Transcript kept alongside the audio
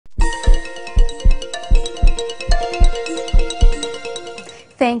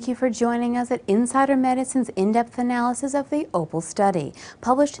Thank you for joining us at Insider Medicine's in-depth analysis of the OPALS Study,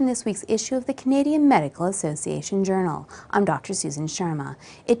 published in this week's issue of the Canadian Medical Association Journal. I'm Dr. Susan Sharma.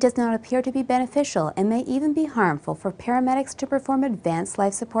 It does not appear to be beneficial and may even be harmful for paramedics to perform advanced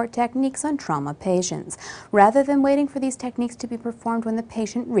life support techniques on trauma patients, rather than waiting for these techniques to be performed when the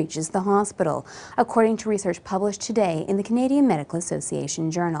patient reaches the hospital, according to research published today in the Canadian Medical Association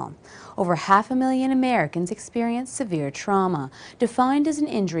Journal. Over 500,000 Americans experience severe trauma, defined as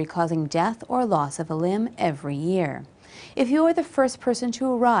an injury causing death or loss of a limb every year. If you are the first person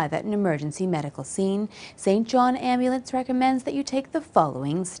to arrive at an emergency medical scene, St. John Ambulance recommends that you take the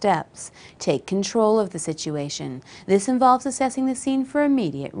following steps. Take control of the situation. This involves assessing the scene for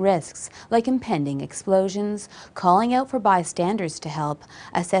immediate risks, like impending explosions, calling out for bystanders to help,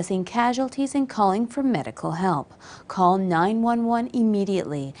 assessing casualties, and calling for medical help. Call 911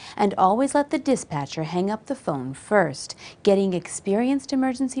 immediately, and always let the dispatcher hang up the phone first. Getting experienced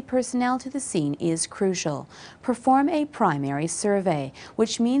emergency personnel to the scene is crucial. Perform a primary survey,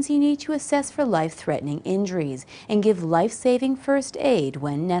 which means you need to assess for life-threatening injuries and give life-saving first aid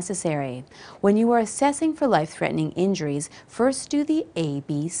when necessary. When you are assessing for life-threatening injuries, first do the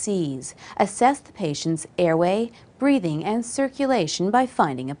ABCs. Assess the patient's airway, breathing, and circulation by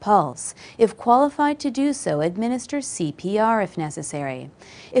finding a pulse. If qualified to do so, administer CPR if necessary.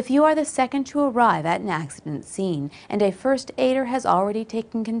 If you are the second to arrive at an accident scene and a first aider has already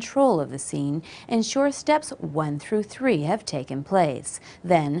taken control of the scene, ensure steps 1 through 3 have taken place.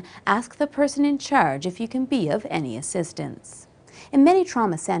 Then, ask the person in charge if you can be of any assistance. In many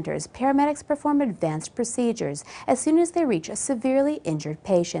trauma centers, paramedics perform advanced procedures as soon as they reach a severely injured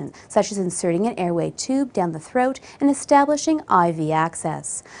patient, such as inserting an airway tube down the throat and establishing IV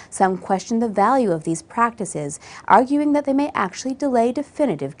access. Some question the value of these practices, arguing that they may actually delay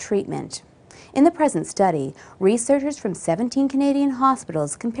definitive treatment. In the present study, researchers from 17 Canadian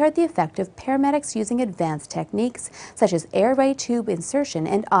hospitals compared the effect of paramedics using advanced techniques such as airway tube insertion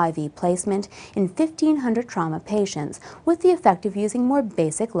and IV placement in 1,500 trauma patients with the effect of using more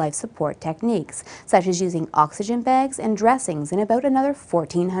basic life support techniques, such as using oxygen bags and dressings in about another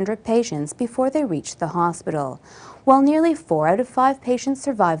 1,400 patients before they reached the hospital. While nearly 4 out of 5 patients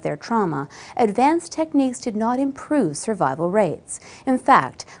survived their trauma, advanced techniques did not improve survival rates. In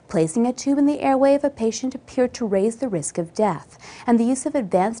fact, placing a tube in the airway of a patient appeared to raise the risk of death, and the use of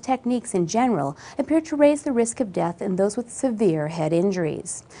advanced techniques in general appeared to raise the risk of death in those with severe head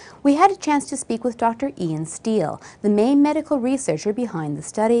injuries. We had a chance to speak with Dr. Ian Steele, the main medical researcher behind the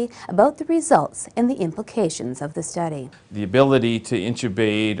study, about the results and the implications of the study. The ability to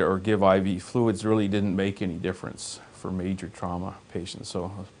intubate or give IV fluids really didn't make any difference for major trauma patients,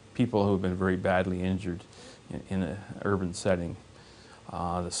 so people who have been very badly injured in an urban setting.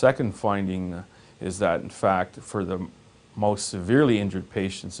 The second finding is that, in fact, for the most severely injured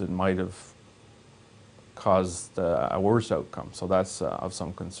patients, it might have caused a worse outcome, so that's of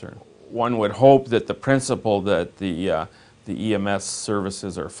some concern. One would hope that the principle that the EMS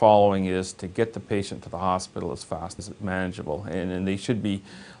services are following is to get the patient to the hospital as fast as manageable, and they should be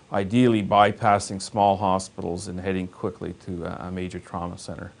ideally bypassing small hospitals and heading quickly to a major trauma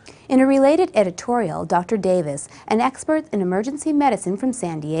center. In a related editorial, Dr. Davis, an expert in emergency medicine from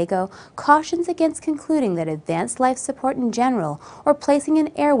San Diego, cautions against concluding that advanced life support in general, or placing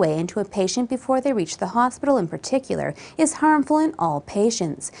an airway into a patient before they reach the hospital in particular, is harmful in all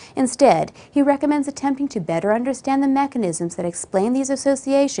patients. Instead, he recommends attempting to better understand the mechanisms that explain these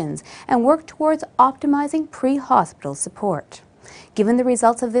associations and work towards optimizing pre-hospital support. Given the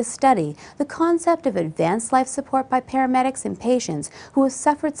results of this study, the concept of advanced life support by paramedics in patients who have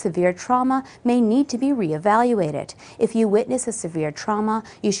suffered severe trauma may need to be re-evaluated. If you witness a severe trauma,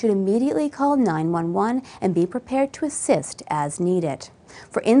 you should immediately call 911 and be prepared to assist as needed.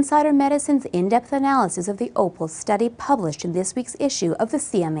 For Insider Medicine's in-depth analysis of the OPALS study published in this week's issue of the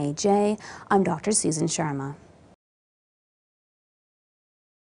CMAJ, I'm Dr. Susan Sharma.